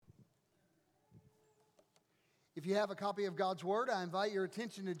If you have a copy of God's Word, I invite your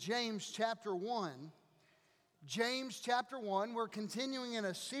attention to James chapter 1. James chapter 1, we're continuing in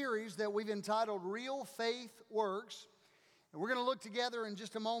a series that we've entitled Real Faith Works. And we're going to look together in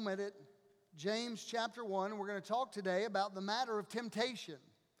just a moment at James chapter 1. We're going to talk today about the matter of temptation.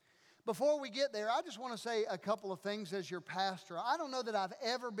 Before we get there, I just want to say a couple of things as your pastor. I don't know that I've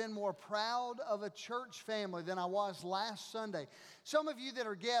ever been more proud of a church family than I was last Sunday. Some of you that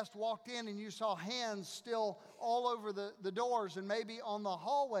are guests walked in and you saw hands still all over the doors and maybe on the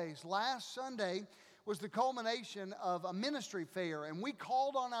hallways. Last Sunday was the culmination of a ministry fair, and we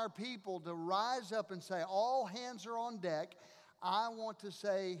called on our people to rise up and say, all hands are on deck. I want to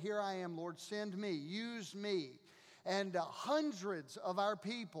say, here I am, Lord, send me, use me. And hundreds of our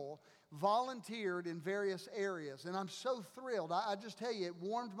people volunteered in various areas. And I'm so thrilled. I just tell you, it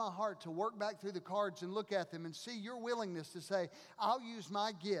warmed my heart to work back through the cards and look at them and see your willingness to say, I'll use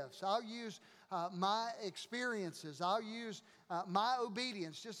my gifts. I'll use my experiences. I'll use my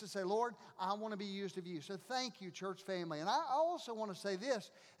obedience just to say, Lord, I want to be used of you. So thank you, church family. And I also want to say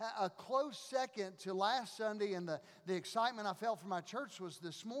this, a close second to last Sunday and the excitement I felt from my church was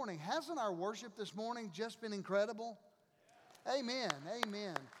this morning. Hasn't our worship this morning just been incredible? Amen,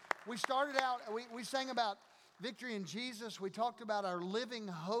 amen. We started out, we sang about victory in Jesus. We talked about our living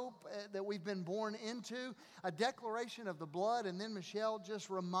hope that we've been born into, a declaration of the blood, and then Michelle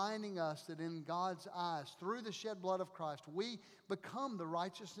just reminding us that in God's eyes, through the shed blood of Christ, we become the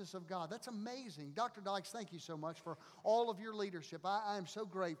righteousness of God. That's amazing. Dr. Dykes, thank you so much for all of your leadership. I am so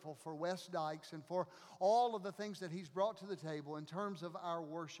grateful for Wes Dykes and for all of the things that he's brought to the table in terms of our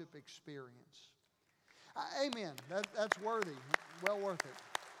worship experience. Amen. That's worthy, well worth it.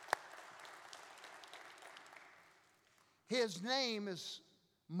 His name is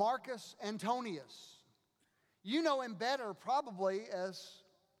Marcus Antonius. You know him better probably as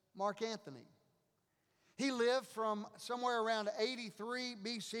Mark Antony. He lived from somewhere around 83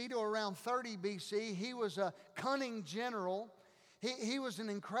 BC to around 30 BC. He was a cunning general. He was an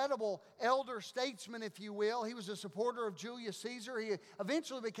incredible elder statesman, if you will. He was a supporter of Julius Caesar. He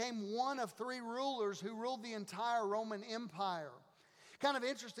eventually became one of three rulers who ruled the entire Roman Empire. Kind of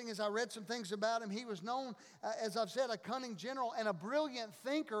interesting as I read some things about him, he was known, as I've said, a cunning general and a brilliant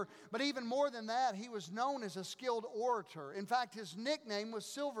thinker, but even more than that, he was known as a skilled orator. In fact, his nickname was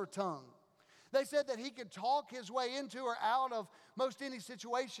Silver Tongue. They said that he could talk his way into or out of most any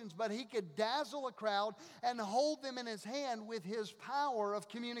situations, but he could dazzle a crowd and hold them in his hand with his power of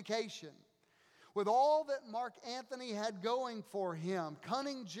communication. With all that Mark Antony had going for him,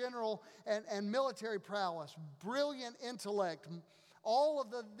 cunning general and military prowess, brilliant intellect, all of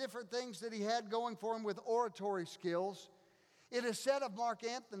the different things that he had going for him with oratory skills, it is said of Mark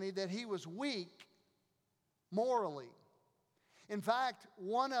Antony that he was weak morally. In fact,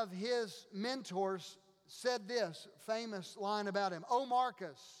 one of his mentors said this famous line about him, "O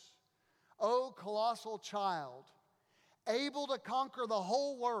Marcus, O colossal child, able to conquer the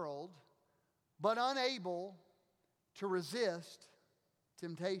whole world, but unable to resist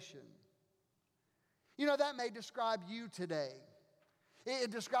temptation." You know, that may describe you today.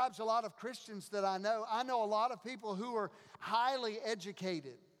 It describes a lot of Christians that I know. I know a lot of people who are highly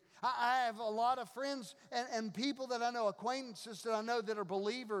educated. I have a lot of friends and people that I know, acquaintances that I know that are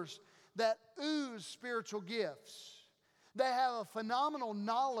believers that ooze spiritual gifts. They have a phenomenal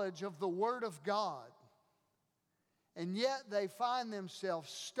knowledge of the Word of God. And yet they find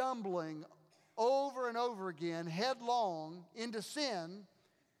themselves stumbling over and over again, headlong into sin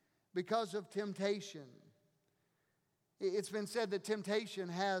because of temptation. It's been said that temptation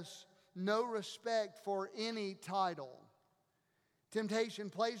has no respect for any title. Temptation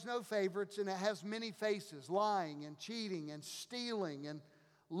plays no favorites, and it has many faces: lying and cheating and stealing and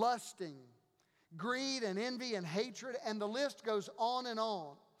lusting, greed and envy and hatred, and the list goes on and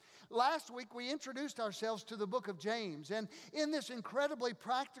on. Last week, we introduced ourselves to the book of James. And in this incredibly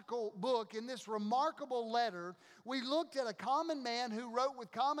practical book, in this remarkable letter, we looked at a common man who wrote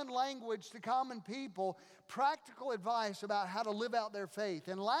with common language to common people practical advice about how to live out their faith.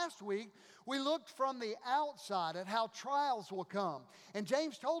 And last week, we looked from the outside at how trials will come. And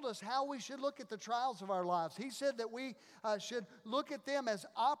James told us how we should look at the trials of our lives. He said that we should look at them as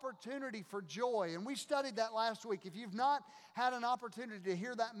opportunity for joy. And we studied that last week. If you've not had an opportunity to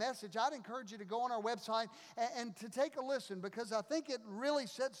hear that message, I'd encourage you to go on our website and to take a listen, because I think it really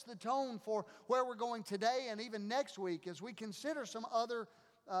sets the tone for where we're going today and even next week as we consider some other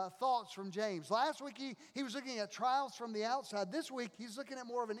thoughts from James. Last week he was looking at trials from the outside. This week he's looking at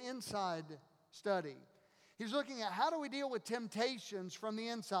more of an inside study. He's looking at how do we deal with temptations from the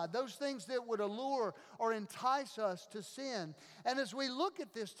inside, those things that would allure or entice us to sin. And as we look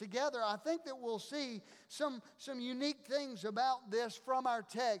at this together, I think that we'll see some unique things about this from our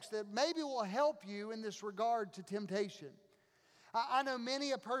text that maybe will help you in this regard to temptation. I know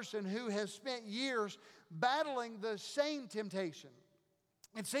many a person who has spent years battling the same temptation.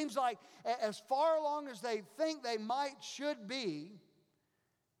 It seems like as far along as they think they should be,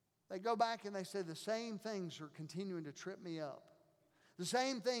 they go back and they say the same things are continuing to trip me up. The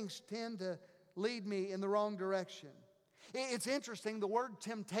same things tend to lead me in the wrong direction. It's interesting, the word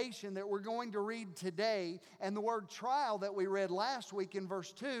temptation that we're going to read today and the word trial that we read last week in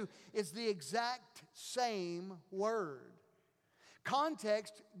verse 2 is the exact same word.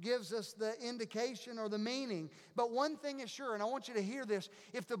 Context gives us the indication or the meaning. But one thing is sure, and I want you to hear this,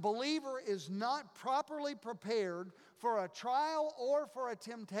 if the believer is not properly prepared for a trial or for a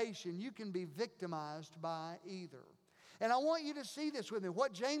temptation, you can be victimized by either. And I want you to see this with me.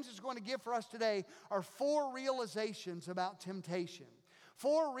 What James is going to give for us today are 4 realizations about temptation.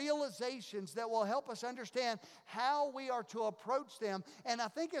 4 realizations that will help us understand how we are to approach them. And I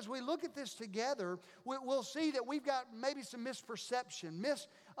think as we look at this together, we'll see that we've got maybe some misperception,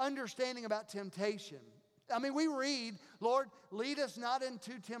 misunderstanding about temptation. I mean, we read, Lord, lead us not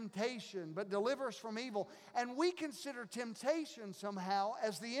into temptation, but deliver us from evil. And we consider temptation somehow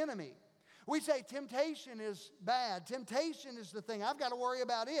as the enemy. We say temptation is bad. Temptation is the thing. I've got to worry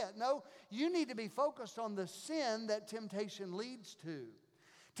about it. No, you need to be focused on the sin that temptation leads to.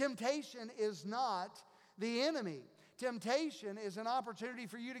 Temptation is not the enemy. Temptation is an opportunity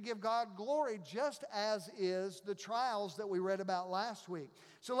for you to give God glory, just as is the trials that we read about last week.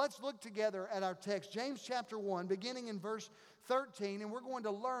 So let's look together at our text, James chapter 1, beginning in verse 13, and we're going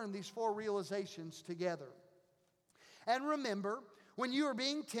to learn these 4 realizations together. And remember, when you are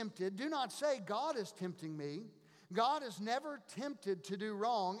being tempted, do not say, God is tempting me. God is never tempted to do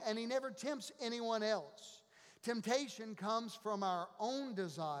wrong, and He never tempts anyone else. Temptation comes from our own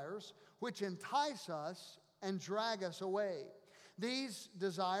desires, which entice us and drag us away. These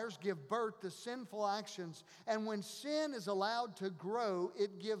desires give birth to sinful actions, and when sin is allowed to grow,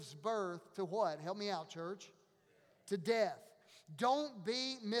 it gives birth to what? Help me out, church. To death. Don't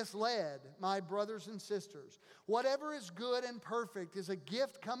be misled, my brothers and sisters. Whatever is good and perfect is a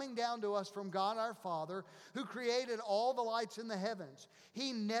gift coming down to us from God our Father, who created all the lights in the heavens.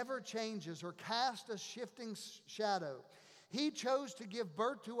 He never changes or casts a shifting shadow. He chose to give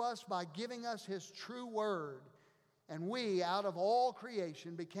birth to us by giving us His true word, and we, out of all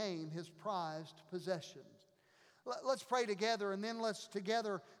creation, became His prized possessions. Let's pray together, and then let's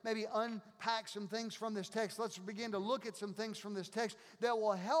together maybe unpack some things from this text. Let's begin to look at some things from this text that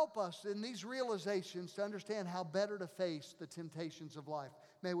will help us in these realizations to understand how better to face the temptations of life.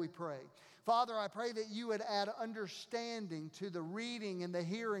 May we pray. Father, I pray that you would add understanding to the reading and the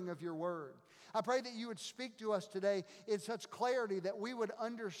hearing of your word. I pray that you would speak to us today in such clarity that we would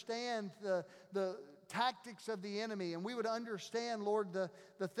understand the tactics of the enemy, and we would understand, Lord, the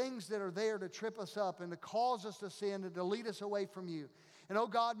things that are there to trip us up and to cause us to sin and to lead us away from you. And oh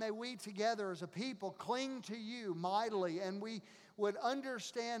God, may we together as a people cling to you mightily, and we would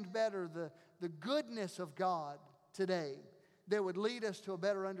understand better the goodness of God today that would lead us to a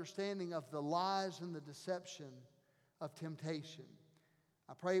better understanding of the lies and the deception of temptation.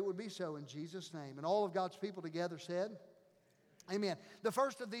 I pray it would be so in Jesus' name. And all of God's people together said, amen. The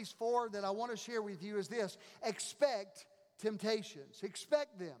first of these 4 that I want to share with you is this: expect temptations.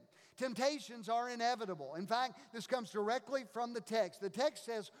 Expect them. Temptations are inevitable. In fact, this comes directly from the text. The text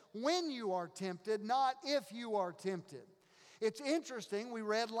says, when you are tempted, not if you are tempted. It's interesting, we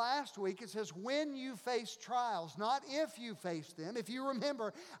read last week, it says when you face trials, not if you face them. If you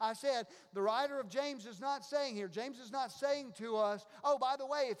remember, I said the writer of James is not saying here, James is not saying to us, oh, by the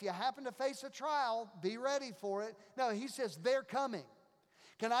way, if you happen to face a trial, be ready for it. No, he says they're coming.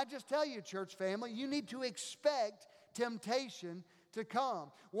 Can I just tell you, church family, you need to expect temptation to come.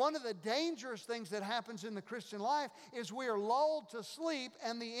 One of the dangerous things that happens in the Christian life is we are lulled to sleep,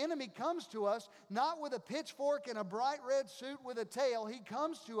 and the enemy comes to us not with a pitchfork and a bright red suit with a tail. He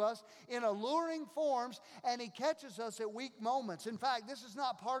comes to us in alluring forms, and he catches us at weak moments. In fact, this is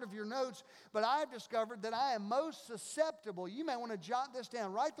not part of your notes, but I've discovered that I am most susceptible. You may want to jot this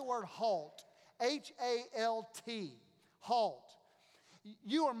down. Write the word halt. H-A-L-T. Halt.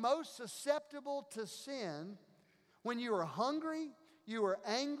 You are most susceptible to sin when you are hungry, you are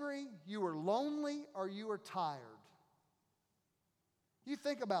angry, you are lonely, or you are tired. You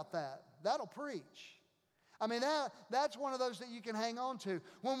think about that. That'll preach. I mean, that's one of those that you can hang on to.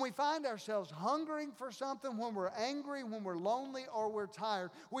 When we find ourselves hungering for something, when we're angry, when we're lonely, or we're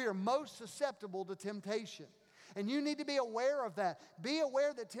tired, we are most susceptible to temptation. And you need to be aware of that. Be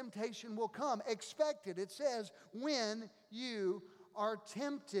aware that temptation will come. Expect it. It says, when you are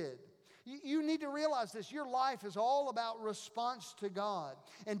tempted. You need to realize this. Your life is all about response to God.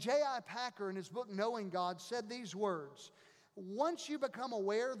 And J.I. Packer, in his book, Knowing God, said these words. Once you become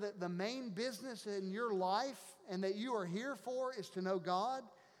aware that the main business in your life and that you are here for is to know God,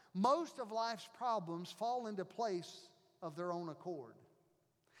 most of life's problems fall into place of their own accord.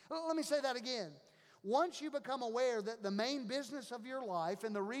 Let me say that again. Once you become aware that the main business of your life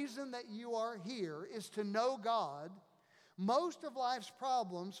and the reason that you are here is to know God, most of life's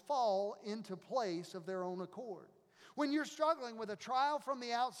problems fall into place of their own accord. When you're struggling with a trial from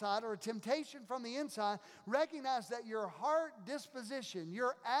the outside or a temptation from the inside, recognize that your heart disposition,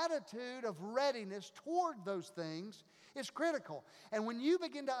 your attitude of readiness toward those things is critical. And when you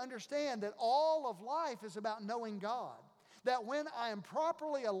begin to understand that all of life is about knowing God, that when I am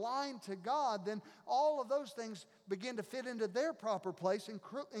properly aligned to God, then all of those things begin to fit into their proper place,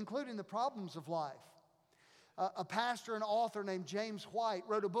 including the problems of life. A pastor and author named James White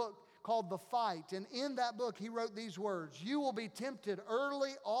wrote a book called The Fight. And in that book, he wrote these words, "You will be tempted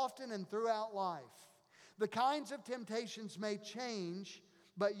early, often, and throughout life. The kinds of temptations may change,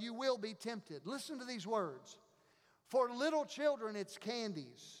 but you will be tempted." Listen to these words. "For little children, it's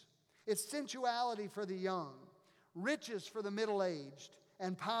candies. It's sensuality for the young, riches for the middle-aged,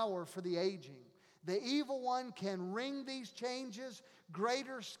 and power for the aging. The evil one can ring these changes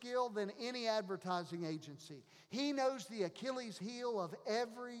greater skill than any advertising agency. He knows the Achilles heel of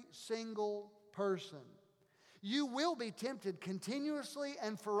every single person. You will be tempted continuously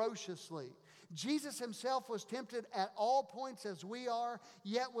and ferociously. Jesus himself was tempted at all points as we are,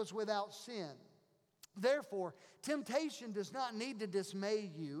 yet was without sin. Therefore, temptation does not need to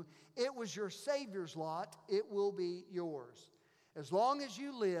dismay you. It was your Savior's lot. It will be yours. As long as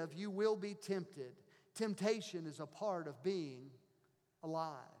you live, you will be tempted. Temptation is a part of being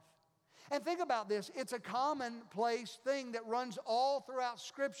alive." And think about this. It's a commonplace thing that runs all throughout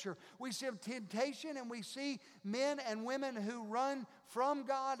Scripture. We see temptation and we see men and women who run from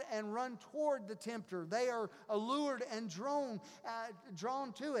God and run toward the tempter. They are allured and drawn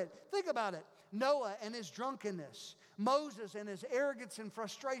to it. Think about it. Noah and his drunkenness. Moses and his arrogance and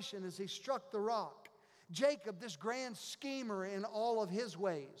frustration as he struck the rock. Jacob, this grand schemer in all of his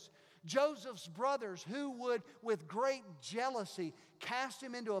ways. Joseph's brothers who would, with great jealousy, cast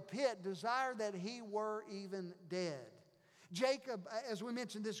him into a pit, desire that he were even dead. Jacob, as we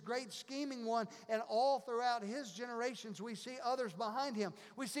mentioned, this great scheming one, and all throughout his generations, we see others behind him.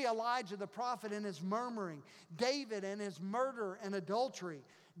 We see Elijah the prophet in his murmuring, David in his murder and adultery,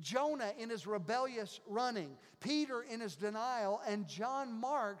 Jonah in his rebellious running, Peter in his denial, and John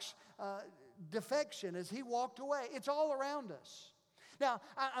Mark's defection as he walked away. It's all around us. Now,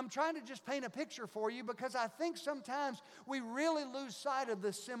 I'm trying to just paint a picture for you because I think sometimes we really lose sight of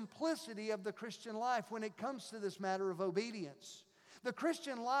the simplicity of the Christian life when it comes to this matter of obedience. The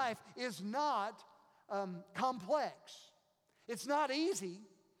Christian life is not complex. It's not easy.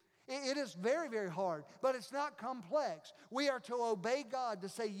 It is very, very hard, but it's not complex. We are to obey God, to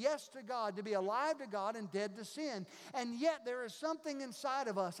say yes to God, to be alive to God and dead to sin. And yet there is something inside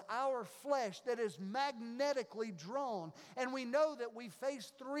of us, our flesh, that is magnetically drawn. And we know that we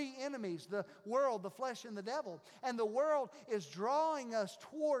face three enemies, the world, the flesh, and the devil. And the world is drawing us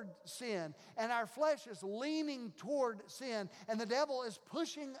toward sin, and our flesh is leaning toward sin, and the devil is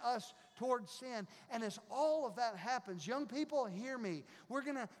pushing us towards sin. And as all of that happens, young people, hear me. We're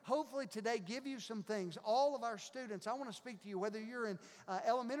going to hopefully today give you some things. All of our students, I want to speak to you, whether you're in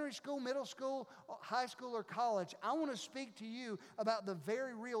elementary school, middle school, high school, or college. I want to speak to you about the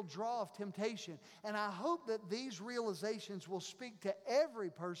very real draw of temptation. And I hope that these realizations will speak to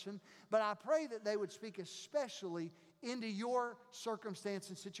every person, but I pray that they would speak especially into your circumstance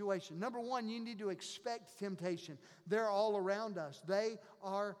and situation. Number one, you need to expect temptation. They're all around us. They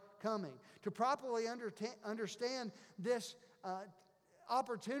are coming. To properly understand this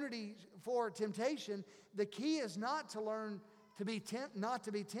opportunity for temptation, the key is not to learn to be not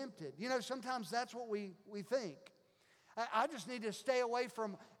to be tempted. You know, sometimes that's what we think. I just need to stay away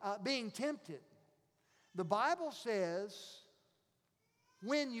from being tempted. The Bible says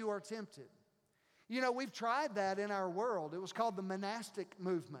when you are tempted. You know, we've tried that in our world. It was called the monastic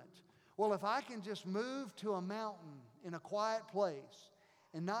movement. Well, if I can just move to a mountain in a quiet place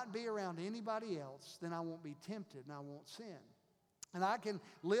and not be around anybody else, then I won't be tempted and I won't sin. And I can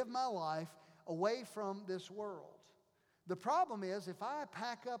live my life away from this world. The problem is, if I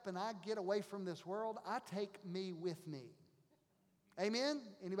pack up and I get away from this world, I take me with me. Amen?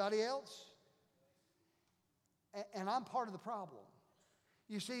 Anybody else? And I'm part of the problem.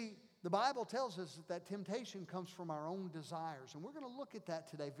 You see, the Bible tells us that temptation comes from our own desires. And we're going to look at that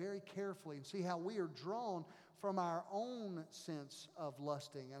today very carefully and see how we are drawn from our own sense of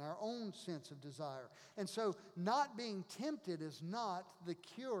lusting and our own sense of desire. And so not being tempted is not the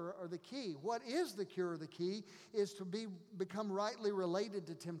cure or the key. What is the cure or the key is to become rightly related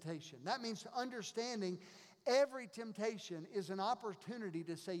to temptation. That means understanding every temptation is an opportunity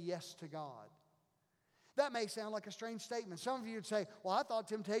to say yes to God. That may sound like a strange statement. Some of you would say, well, I thought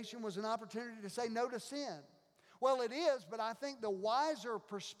temptation was an opportunity to say no to sin. Well, it is, but I think the wiser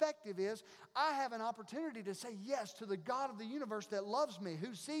perspective is I have an opportunity to say yes to the God of the universe that loves me,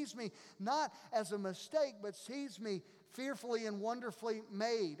 who sees me not as a mistake, but sees me fearfully and wonderfully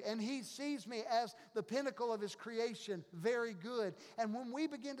made. And He sees me as the pinnacle of His creation, very good. And when we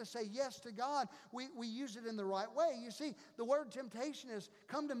begin to say yes to God, we use it in the right way. You see, the word temptation has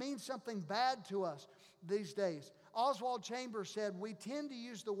come to mean something bad to us these days. Oswald Chambers said, we tend to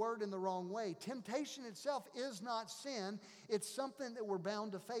use the word in the wrong way. Temptation itself is not sin. It's something that we're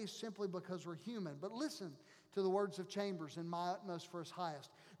bound to face simply because we're human. But listen to the words of Chambers in My Utmost for His Highest.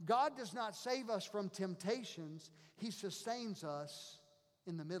 God does not save us from temptations. He sustains us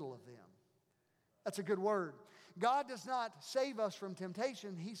in the middle of them. That's a good word. God does not save us from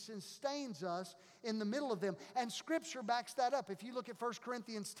temptation. He sustains us in the middle of them. And Scripture backs that up. If you look at 1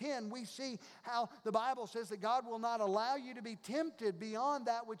 Corinthians 10, we see how the Bible says that God will not allow you to be tempted beyond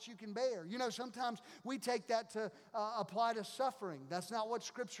that which you can bear. You know, sometimes we take that to apply to suffering. That's not what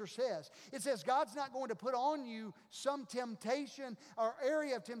Scripture says. It says God's not going to put on you some temptation or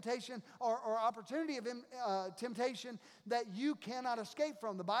area of temptation or opportunity of temptation that you cannot escape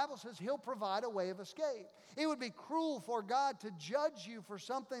from. The Bible says He'll provide a way of escape. It would be cruel for God to judge you for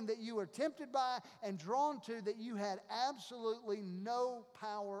something that you were tempted by and drawn to that you had absolutely no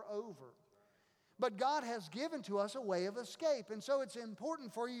power over. But God has given to us a way of escape. And so it's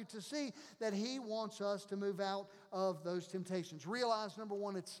important for you to see that He wants us to move out of those temptations. Realize, number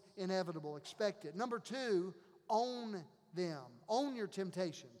one, it's inevitable. Expect it. Number two, own them. Own your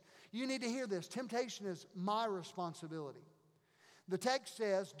temptation. You need to hear this. Temptation is my responsibility. The text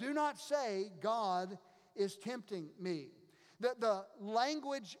says, do not say God is tempting me. The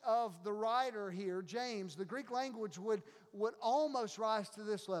language of the writer here, James, the Greek language would almost rise to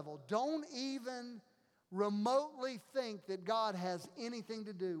this level. Don't even remotely think that God has anything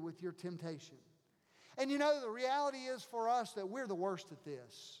to do with your temptation. And you know, the reality is for us that we're the worst at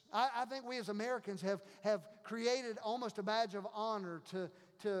this. I think we as Americans have created almost a badge of honor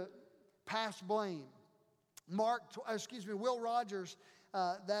to pass blame. Will Rogers,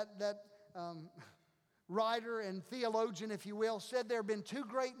 writer and theologian, if you will, said there have been two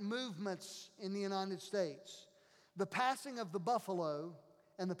great movements in the United States: the passing of the buffalo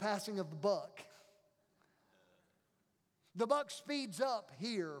and the passing of the buck. The buck speeds up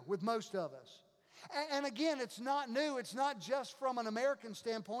here with most of us. And again, it's not new. It's not just from an American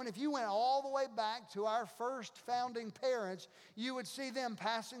standpoint. If you went all the way back to our first founding parents, you would see them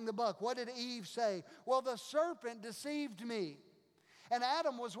passing the buck. What did Eve say? Well, the serpent deceived me. And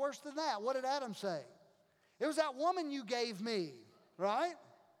Adam was worse than that. What did Adam say? It was that woman you gave me, right?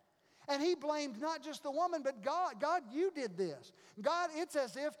 And he blamed not just the woman, but God. God, you did this. God, it's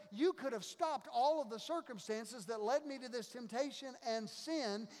as if you could have stopped all of the circumstances that led me to this temptation and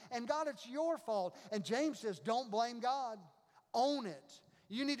sin. And God, it's your fault. And James says, don't blame God. Own it.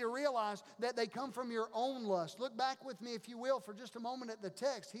 You need to realize that they come from your own lust. Look back with me, if you will, for just a moment at the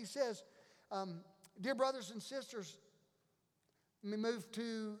text. He says, dear brothers and sisters, let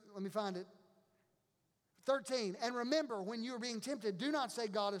me find it. 13, and remember when you are being tempted, do not say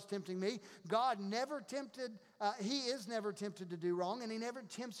God is tempting me. God never tempted, He is never tempted to do wrong, and He never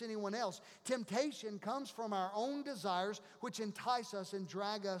tempts anyone else. Temptation comes from our own desires, which entice us and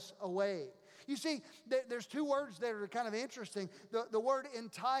drag us away. You see, there's two words that are kind of interesting. The word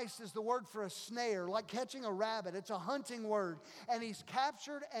entice is the word for a snare, like catching a rabbit. It's a hunting word, and he's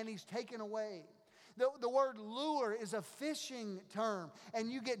captured and he's taken away. The word lure is a fishing term,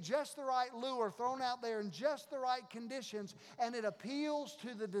 and you get just the right lure thrown out there in just the right conditions, and it appeals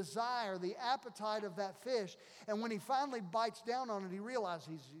to the desire, the appetite of that fish. And when he finally bites down on it, he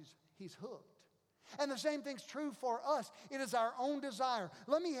realizes he's hooked. And the same thing's true for us. It is our own desire.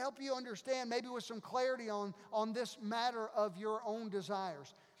 Let me help you understand, maybe with some clarity on this matter of your own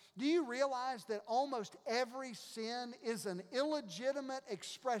desires. Do you realize that almost every sin is an illegitimate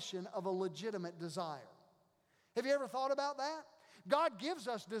expression of a legitimate desire? Have you ever thought about that? God gives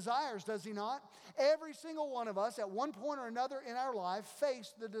us desires, does He not? Every single one of us at one point or another in our life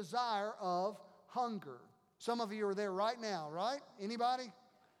face the desire of hunger. Some of you are there right now, right? Anybody?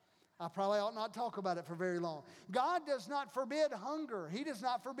 I probably ought not talk about it for very long. God does not forbid hunger. He does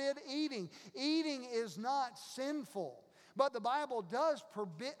not forbid eating. Eating is not sinful. But the Bible does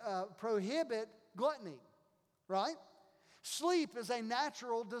prohibit gluttony, right? Sleep is a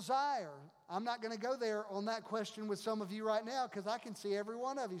natural desire. I'm not going to go there on that question with some of you right now because I can see every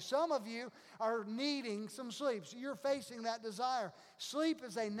one of you. Some of you are needing some sleep. So you're facing that desire. Sleep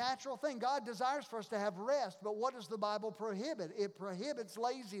is a natural thing. God desires for us to have rest, but what does the Bible prohibit? It prohibits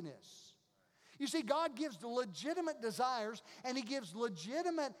laziness. You see, God gives the legitimate desires, and He gives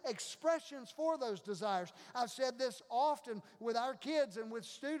legitimate expressions for those desires. I've said this often with our kids and with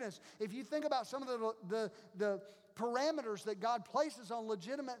students. If you think about some of the parameters that God places on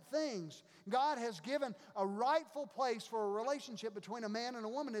legitimate things, God has given a rightful place for a relationship between a man and a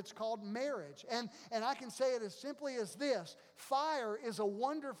woman. It's called marriage. And I can say it as simply as this. Fire is a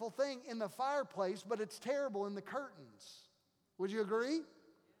wonderful thing in the fireplace, but it's terrible in the curtains. Would you agree?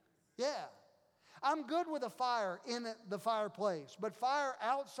 Yeah. I'm good with a fire in the fireplace, but fire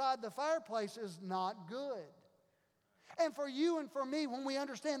outside the fireplace is not good. And for you and for me, when we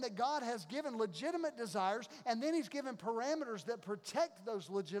understand that God has given legitimate desires and then He's given parameters that protect those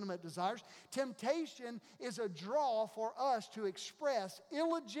legitimate desires, temptation is a draw for us to express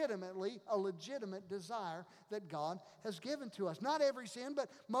illegitimately a legitimate desire that God has given to us. Not every sin, but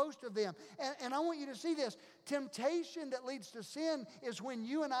most of them. And I want you to see this. Temptation that leads to sin is when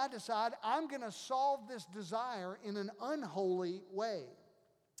you and I decide, I'm going to solve this desire in an unholy way.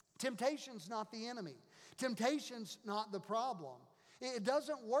 Temptation's not the enemy. Temptation's not the problem. It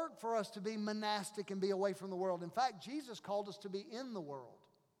doesn't work for us to be monastic and be away from the world. In fact, Jesus called us to be in the world,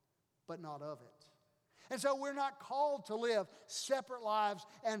 but not of it. And so we're not called to live separate lives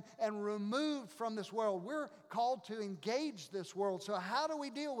and removed from this world. We're called to engage this world. So how do we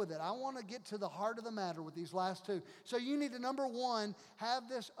deal with it? I want to get to the heart of the matter with these last two. So you need to, number one, have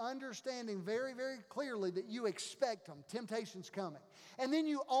this understanding very, very clearly that you expect them. Temptation's coming. And then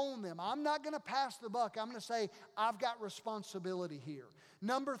you own them. I'm not going to pass the buck. I'm going to say, I've got responsibility here.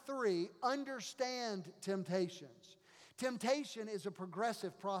 Number three, understand temptations. Temptation is a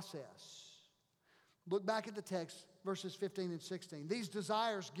progressive process. Look back at the text, verses 15 and 16. These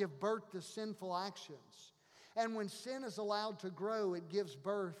desires give birth to sinful actions. And when sin is allowed to grow, it gives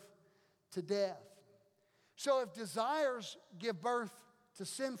birth to death. So if desires give birth to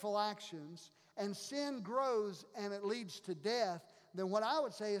sinful actions, and sin grows and it leads to death, then what I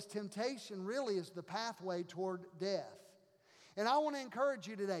would say is temptation really is the pathway toward death. And I want to encourage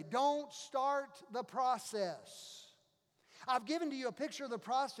you today, don't start the process. I've given to you a picture of the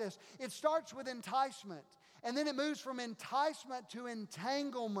process. It starts with enticement, and then it moves from enticement to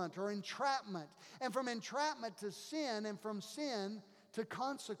entanglement or entrapment, and from entrapment to sin, and from sin to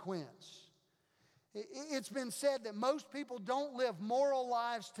consequence. It's been said that most people don't live moral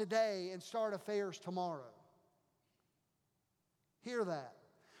lives today and start affairs tomorrow. Hear that.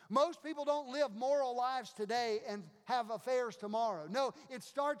 Most people don't live moral lives today and have affairs tomorrow. No, it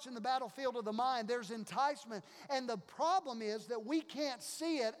starts in the battlefield of the mind. There's enticement. And the problem is that we can't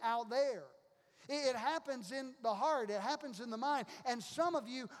see it out there. It happens in the heart. It happens in the mind. And some of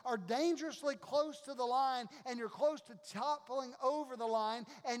you are dangerously close to the line, and you're close to toppling over the line,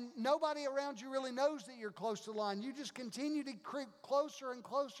 and nobody around you really knows that you're close to the line. You just continue to creep closer and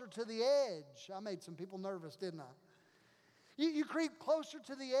closer to the edge. I made some people nervous, didn't I? You creep closer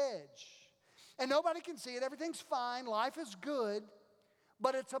to the edge. And nobody can see it. Everything's fine. Life is good.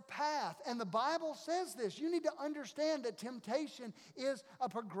 But it's a path. And the Bible says this. You need to understand that temptation is a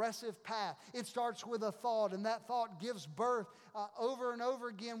progressive path. It starts with a thought, and that thought gives birth over and over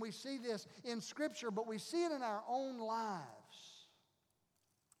again. We see this in Scripture, but we see it in our own lives.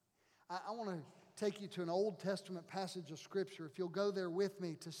 I want to take you to an Old Testament passage of Scripture. If you'll go there with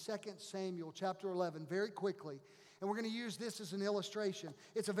me to 2 Samuel chapter 11 very quickly. And we're going to use this as an illustration.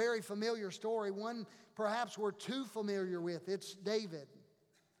 It's a very familiar story, one perhaps we're too familiar with. It's David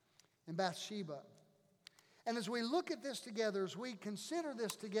and Bathsheba. And as we look at this together, as we consider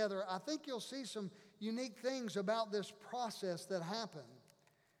this together, I think you'll see some unique things about this process that happened.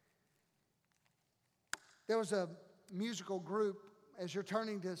 There was a musical group, as you're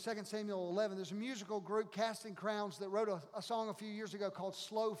turning to 2 Samuel 11, there's a musical group, Casting Crowns, that wrote a song a few years ago called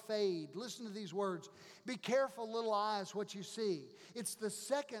Slow Fade. Listen to these words. Be careful, little eyes, what you see. It's the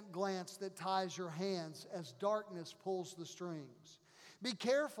second glance that ties your hands as darkness pulls the strings. Be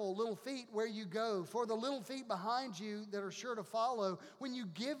careful, little feet, where you go, for the little feet behind you that are sure to follow, when you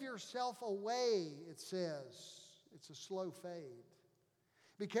give yourself away, it says, It's a slow fade.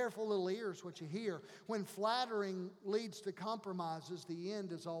 Be careful, little ears, what you hear. When flattering leads to compromises, the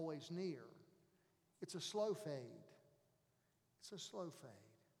end is always near. It's a slow fade. It's a slow fade.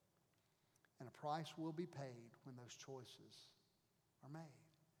 And a price will be paid when those choices are made.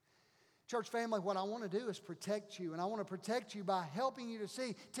 Church family, what I want to do is protect you. And I want to protect you by helping you to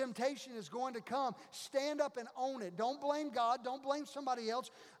see temptation is going to come. Stand up and own it. Don't blame God. Don't blame somebody else.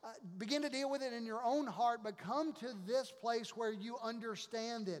 Begin to deal with it in your own heart. But come to this place where you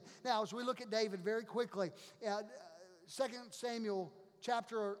understand it. Now, as we look at David very quickly, 2 Samuel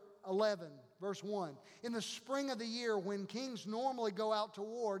chapter 11, verse 1. In the spring of the year, when kings normally go out to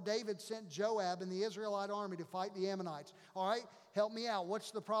war, David sent Joab and the Israelite army to fight the Ammonites. All right, help me out.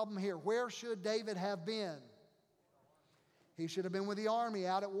 What's the problem here? Where should David have been? He should have been with the army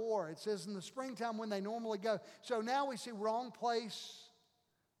out at war. It says in the springtime when they normally go. So now we see wrong place,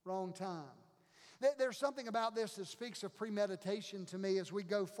 wrong time. There's something about this that speaks of premeditation to me as we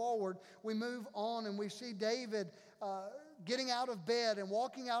go forward. We move on and we see David getting out of bed and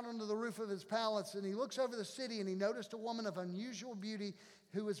walking out onto the roof of his palace, and he looks over the city and he noticed a woman of unusual beauty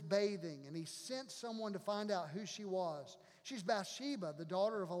who was bathing, and he sent someone to find out who she was. She's Bathsheba, the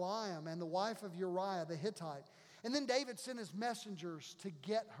daughter of Eliam and the wife of Uriah the Hittite. And then David sent his messengers to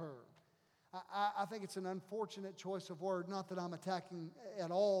get her. I think it's an unfortunate choice of word, not that I'm attacking at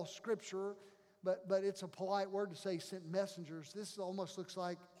all Scripture, but it's a polite word to say he sent messengers. This almost looks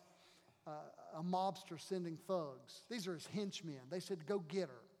like a mobster sending thugs. These are his henchmen. They said, go get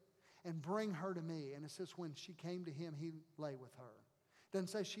her and bring her to me. And it says when she came to him, he lay with her. Doesn't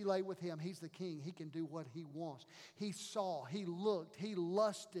say she lay with him. He's the king. He can do what he wants. He saw, he looked, he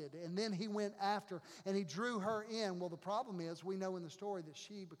lusted, and then he went after, and he drew her in. Well, the problem is we know in the story that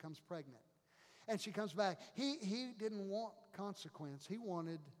she becomes pregnant. And she comes back. He didn't want consequence. He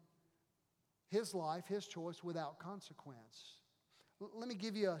wanted his life, his choice without consequence. Let me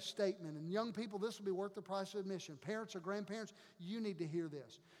give you a statement. And young people, this will be worth the price of admission. Parents or grandparents, you need to hear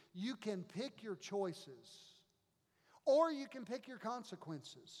this. You can pick your choices, or you can pick your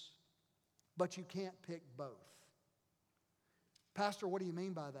consequences, but you can't pick both. Pastor, what do you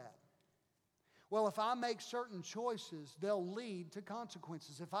mean by that? Well, if I make certain choices, they'll lead to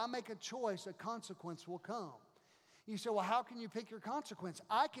consequences. If I make a choice, a consequence will come. You say, well, how can you pick your consequence?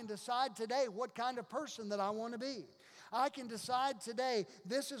 I can decide today what kind of person that I want to be. I can decide today,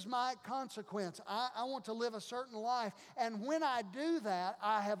 this is my consequence. I want to live a certain life. And when I do that,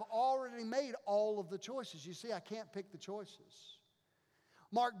 I have already made all of the choices. You see, I can't pick the choices.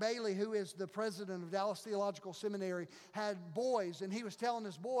 Mark Bailey, who is the president of Dallas Theological Seminary, had boys, and he was telling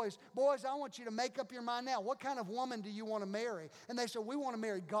his boys, I want you to make up your mind now. What kind of woman do you want to marry? And they said, we want to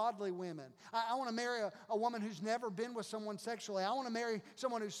marry godly women. I want to marry a woman who's never been with someone sexually. I want to marry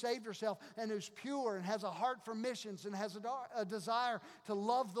someone who's saved herself and who's pure and has a heart for missions and has a desire to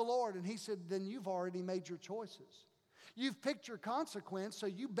love the Lord. And he said, then you've already made your choices. You've picked your consequence, so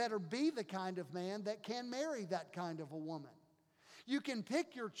you better be the kind of man that can marry that kind of a woman. You can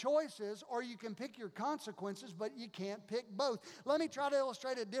pick your choices or you can pick your consequences, but you can't pick both. Let me try to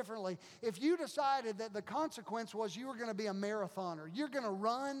illustrate it differently. If you decided that the consequence was you were going to be a marathoner, you're going to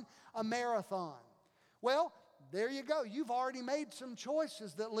run a marathon, well, there you go. You've already made some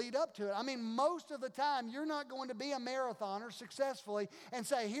choices that lead up to it. I mean, most of the time, you're not going to be a marathoner successfully and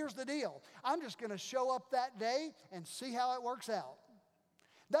say, here's the deal. I'm just going to show up that day and see how it works out.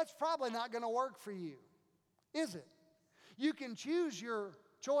 That's probably not going to work for you, is it? You can choose your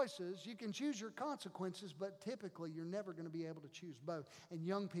choices, you can choose your consequences, but typically you're never going to be able to choose both. And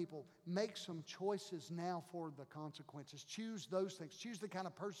young people, make some choices now for the consequences. Choose those things. Choose the kind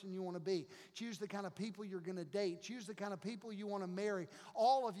of person you want to be. Choose the kind of people you're going to date. Choose the kind of people you want to marry.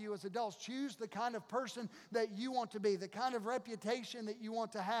 All of you as adults, choose the kind of person that you want to be, the kind of reputation that you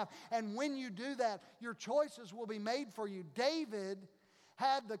want to have. And when you do that, your choices will be made for you. David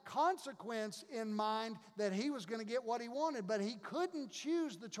had the consequence in mind that he was going to get what he wanted, but he couldn't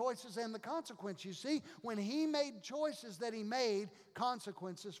choose the choices and the consequence. You see, when he made choices that he made,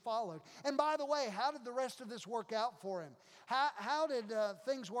 consequences followed. And by the way, how did the rest of this work out for him? How did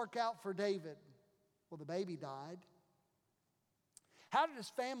things work out for David? Well, the baby died. How did his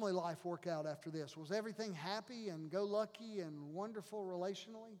family life work out after this? Was everything happy and go-lucky and wonderful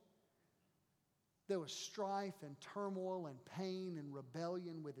relationally? There was strife and turmoil and pain and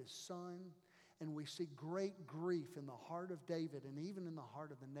rebellion with his son. And we see great grief in the heart of David and even in the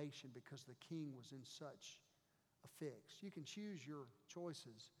heart of the nation because the king was in such a fix. You can choose your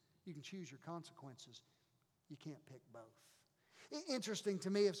choices. You can choose your consequences. You can't pick both. Interesting to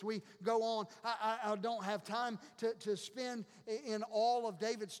me as we go on. I don't have time to spend in all of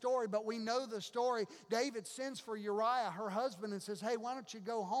David's story, but we know the story. David sends for Uriah, her husband, and says, hey, why don't you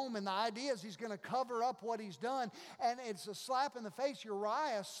go home? And the idea is he's going to cover up what he's done. And it's a slap in the face.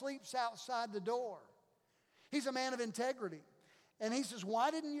 Uriah sleeps outside the door. He's a man of integrity. And he says,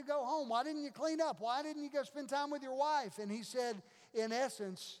 why didn't you go home? Why didn't you clean up? Why didn't you go spend time with your wife? And he said, in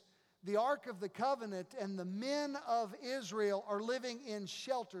essence, the Ark of the Covenant and the men of Israel are living in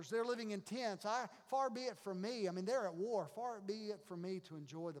shelters. They're living in tents. Far be it from me. I mean, they're at war. Far be it from me to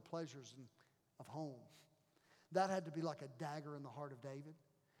enjoy the pleasures of home. That had to be like a dagger in the heart of David.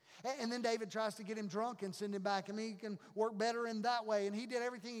 And then David tries to get him drunk and send him back. I mean, he can work better in that way. And he did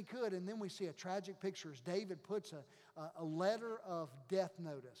everything he could. And then we see a tragic picture as David puts a letter of death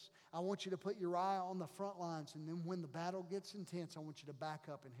notice. I want you to put Uriah on the front lines. And then when the battle gets intense, I want you to back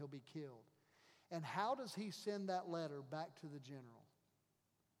up and he'll be killed. And how does he send that letter back to the general?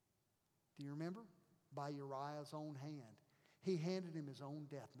 Do you remember? By Uriah's own hand. He handed him his own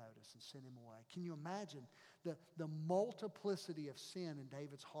death notice and sent him away. Can you imagine the multiplicity of sin in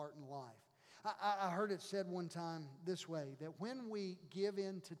David's heart and life? I heard it said one time this way, that when we give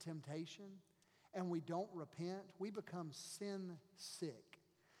in to temptation and we don't repent, we become sin sick.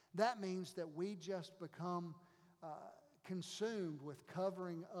 That means that we just become consumed with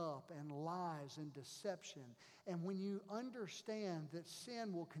covering up and lies and deception. And when you understand that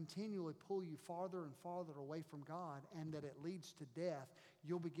sin will continually pull you farther and farther away from God and that it leads to death,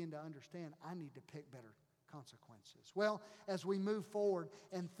 you'll begin to understand, I need to pick better consequences. Well, as we move forward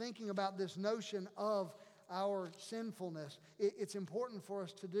and thinking about this notion of our sinfulness, it's important for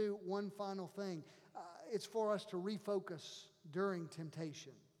us to do one final thing. It's for us to refocus during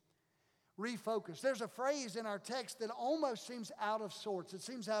temptation. Refocus. There's a phrase in our text that almost seems out of sorts. It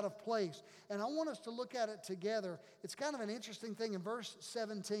seems out of place. And I want us to look at it together. It's kind of an interesting thing in verse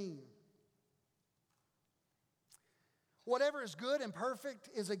 17. Whatever is good and perfect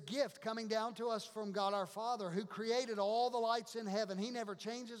is a gift coming down to us from God our Father, who created all the lights in heaven. He never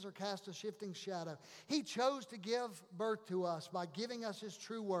changes or casts a shifting shadow. He chose to give birth to us by giving us His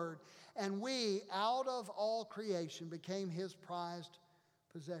true word, and we, out of all creation, became His prized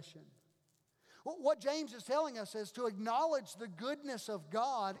possession. What James is telling us is to acknowledge the goodness of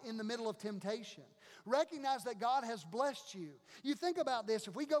God in the middle of temptation. Recognize that God has blessed you. You think about this.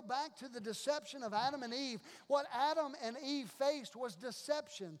 If we go back to the deception of Adam and Eve, what Adam and Eve faced was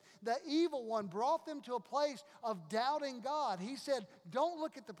deception. The evil one brought them to a place of doubting God. He said, don't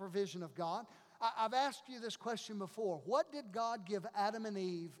look at the provision of God. I've asked you this question before. What did God give Adam and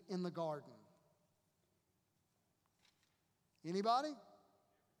Eve in the garden? Anybody?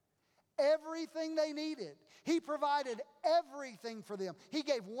 Everything they needed. He provided everything for them. He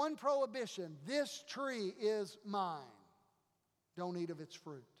gave one prohibition. This tree is mine. Don't eat of its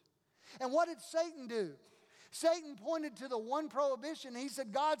fruit. And what did Satan do? Satan pointed to the one prohibition. He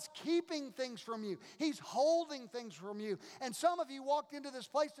said, God's keeping things from you. He's holding things from you. And some of you walked into this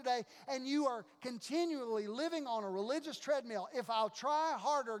place today and you are continually living on a religious treadmill. If I'll try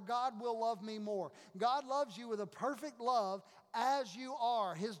harder, God will love me more. God loves you with a perfect love as you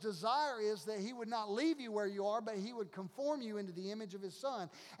are. His desire is that He would not leave you where you are, but He would conform you into the image of His Son.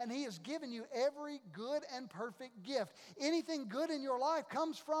 And He has given you every good and perfect gift. Anything good in your life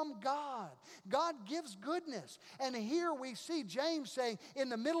comes from God. God gives goodness. And here we see James saying, in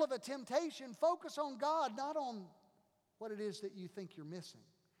the middle of a temptation, focus on God, not on what it is that you think you're missing.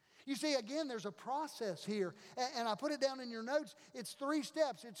 You see, again, there's a process here. And I put it down in your notes. It's 3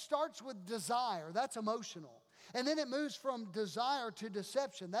 steps. It starts with desire. That's emotional. And then it moves from desire to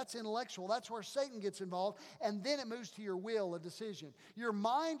deception. That's intellectual. That's where Satan gets involved. And then it moves to your will, a decision. Your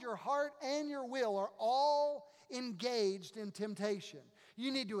mind, your heart, and your will are all engaged in temptation.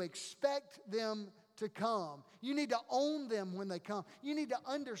 You need to expect them to come. You need to own them when they come. You need to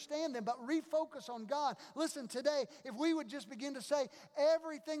understand them, but refocus on God. Listen, today, if we would just begin to say,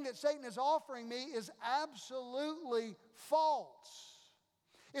 everything that Satan is offering me is absolutely false.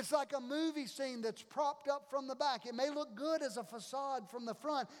 It's like a movie scene that's propped up from the back. It may look good as a facade from the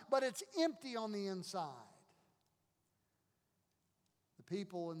front, but it's empty on the inside. The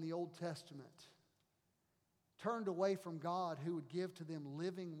people in the Old Testament turned away from God who would give to them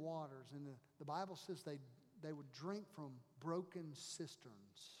living waters. And the Bible says they would drink from broken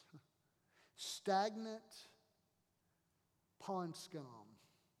cisterns, stagnant pond scum.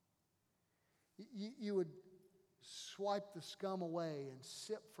 You would swipe the scum away and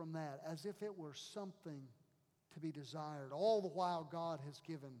sip from that as if it were something to be desired. All the while God has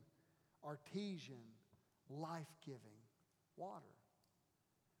given artesian, life-giving water.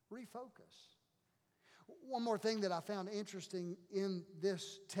 Refocus. One more thing that I found interesting in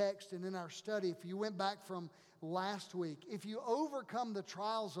this text and in our study, if you went back from last week, if you overcome the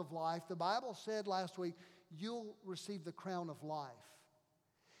trials of life, the Bible said last week, you'll receive the crown of life.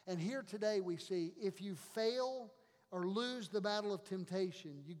 And here today we see, if you fail or lose the battle of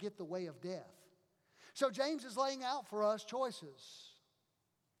temptation, you get the way of death. So James is laying out for us choices.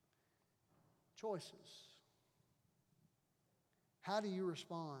 Choices. How do you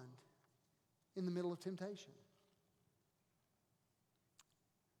respond in the middle of temptation?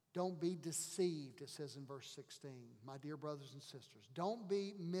 Don't be deceived, it says in verse 16, my dear brothers and sisters. Don't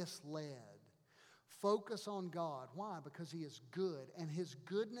be misled. Focus on God. Why? Because He is good, and His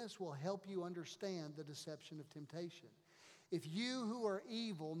goodness will help you understand the deception of temptation. If you who are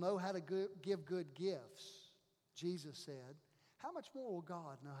evil know how to give good gifts, Jesus said, how much more will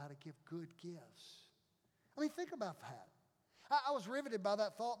God know how to give good gifts? I mean, think about that. I was riveted by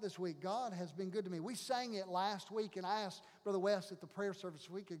that thought this week. God has been good to me. We sang it last week, and I asked Brother West at the prayer service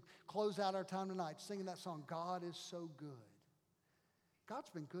if we could close out our time tonight singing that song, God is so good. God's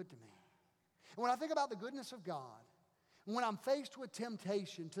been good to me. And when I think about the goodness of God, when I'm faced with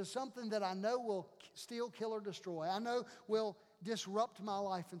temptation to something that I know will steal, kill, or destroy, I know will disrupt my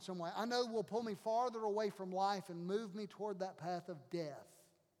life in some way, I know will pull me farther away from life and move me toward that path of death,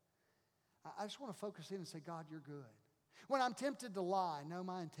 I just want to focus in and say, God, you're good. When I'm tempted to lie, no,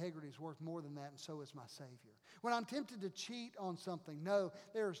 my integrity is worth more than that, and so is my Savior. When I'm tempted to cheat on something, no,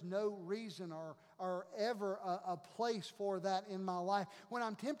 there's no reason or ever a place for that in my life. When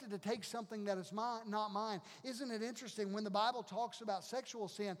I'm tempted to take something that is not mine, isn't it interesting? When the Bible talks about sexual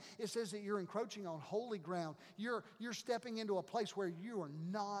sin, it says that you're encroaching on holy ground. You're stepping into a place where you are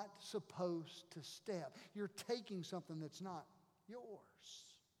not supposed to step. You're taking something that's not yours.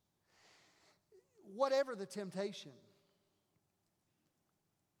 Whatever the temptation,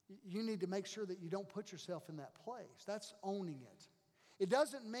 you need to make sure that you don't put yourself in that place. That's owning it. It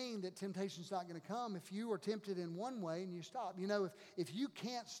doesn't mean that temptation's not going to come if you are tempted in one way and you stop. You know, if you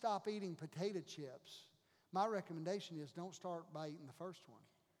can't stop eating potato chips, my recommendation is don't start by eating the first one.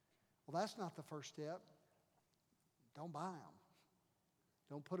 Well, that's not the first step. Don't buy them.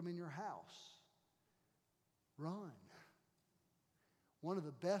 Don't put them in your house. Run. One of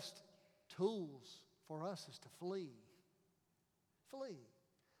the best tools for us is to flee. Flee.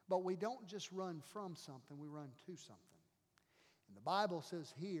 But we don't just run from something, we run to something. And the Bible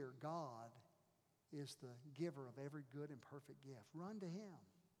says here, God is the giver of every good and perfect gift. Run to Him.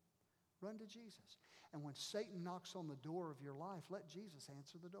 Run to Jesus. And when Satan knocks on the door of your life, let Jesus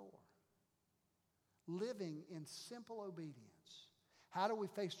answer the door. Living in simple obedience. How do we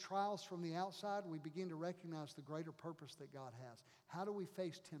face trials from the outside? We begin to recognize the greater purpose that God has. How do we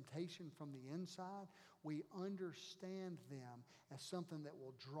face temptation from the inside? We understand them as something that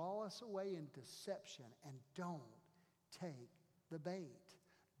will draw us away in deception, and don't take the bait.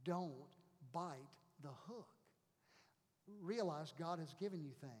 Don't bite the hook. Realize God has given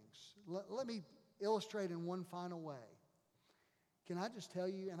you things. Let me illustrate in one final way. Can I just tell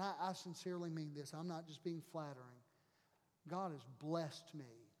you, and I sincerely mean this, I'm not just being flattering. God has blessed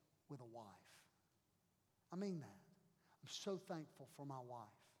me with a wife. I mean that. I'm so thankful for my wife.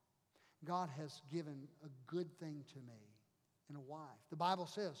 God has given a good thing to me in a wife. The Bible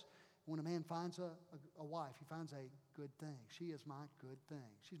says when a man finds a wife, he finds a good thing. She is my good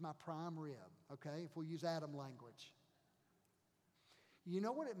thing. She's my prime rib, okay, if we use Adam language. You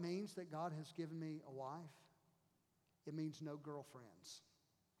know what it means that God has given me a wife? It means no girlfriends.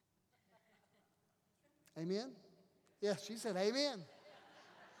 Amen? Yes, she said amen.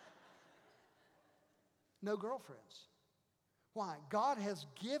 No girlfriends. Why? God has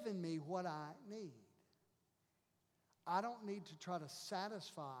given me what I need. I don't need to try to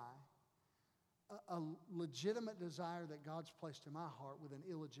satisfy a legitimate desire that God's placed in my heart with an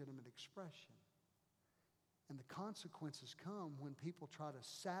illegitimate expression. And the consequences come when people try to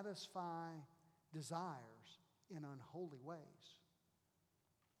satisfy desires in unholy ways.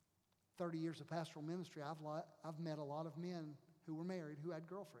 30 years of pastoral ministry, I've met a lot of men who were married who had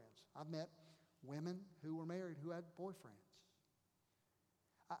girlfriends. I've met women who were married who had boyfriends.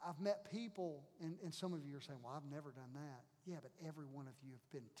 I've met people, and some of you are saying, well, I've never done that. Yeah, but every one of you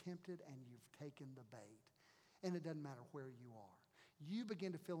have been tempted and you've taken the bait. And it doesn't matter where you are. You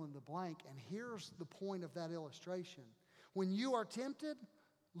begin to fill in the blank, and here's the point of that illustration. When you are tempted,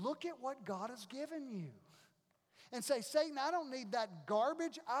 look at what God has given you. And say, Satan, I don't need that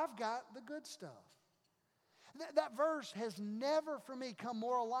garbage. I've got the good stuff. That verse has never for me come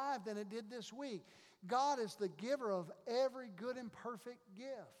more alive than it did this week. God is the giver of every good and perfect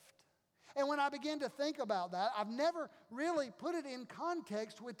gift. And when I begin to think about that, I've never really put it in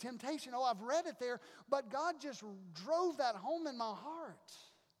context with temptation. Oh, I've read it there, but God just drove that home in my heart.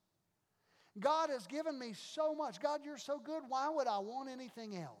 God has given me so much. God, you're so good. Why would I want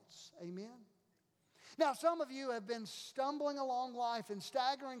anything else? Amen? Now, some of you have been stumbling along life and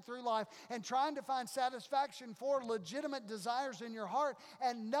staggering through life and trying to find satisfaction for legitimate desires in your heart,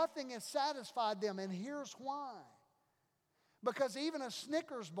 and nothing has satisfied them. And here's why. Because even a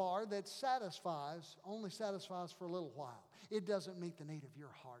Snickers bar that satisfies only satisfies for a little while. It doesn't meet the need of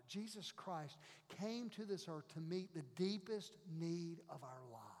your heart. Jesus Christ came to this earth to meet the deepest need of our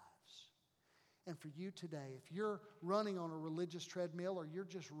lives. And for you today, if you're running on a religious treadmill, or you're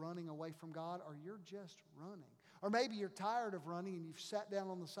just running away from God, or you're just running, or maybe you're tired of running and you've sat down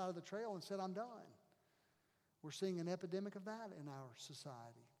on the side of the trail and said, I'm done. We're seeing an epidemic of that in our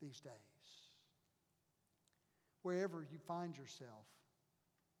society these days. Wherever you find yourself,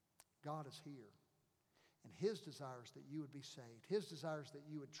 God is here. And His desires that you would be saved. His desires that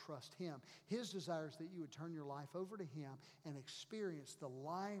you would trust Him. His desires that you would turn your life over to Him and experience the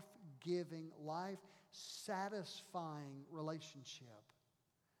life-giving, life-satisfying relationship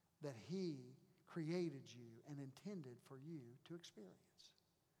that He created you and intended for you to experience.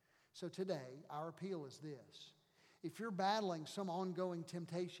 So today, our appeal is this. If you're battling some ongoing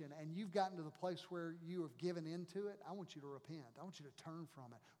temptation and you've gotten to the place where you have given into it, I want you to repent. I want you to turn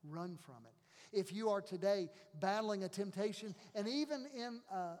from it, run from it. If you are today battling a temptation, and even in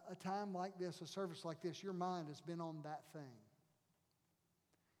a time like this, a service like this, your mind has been on that thing,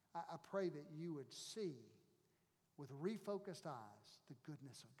 I pray that you would see with refocused eyes the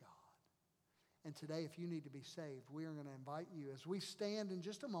goodness of God. And today, if you need to be saved, we are going to invite you. As we stand in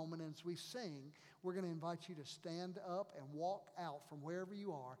just a moment and as we sing, we're going to invite you to stand up and walk out from wherever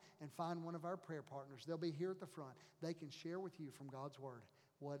you are and find one of our prayer partners. They'll be here at the front. They can share with you from God's Word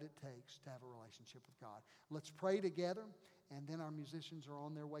what it takes to have a relationship with God. Let's pray together, and then our musicians are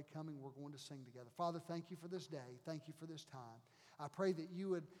on their way coming. We're going to sing together. Father, thank you for this day. Thank you for this time. I pray that you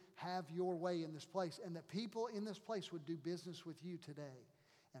would have your way in this place and that people in this place would do business with you today.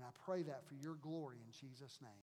 And I pray that for your glory in Jesus' name.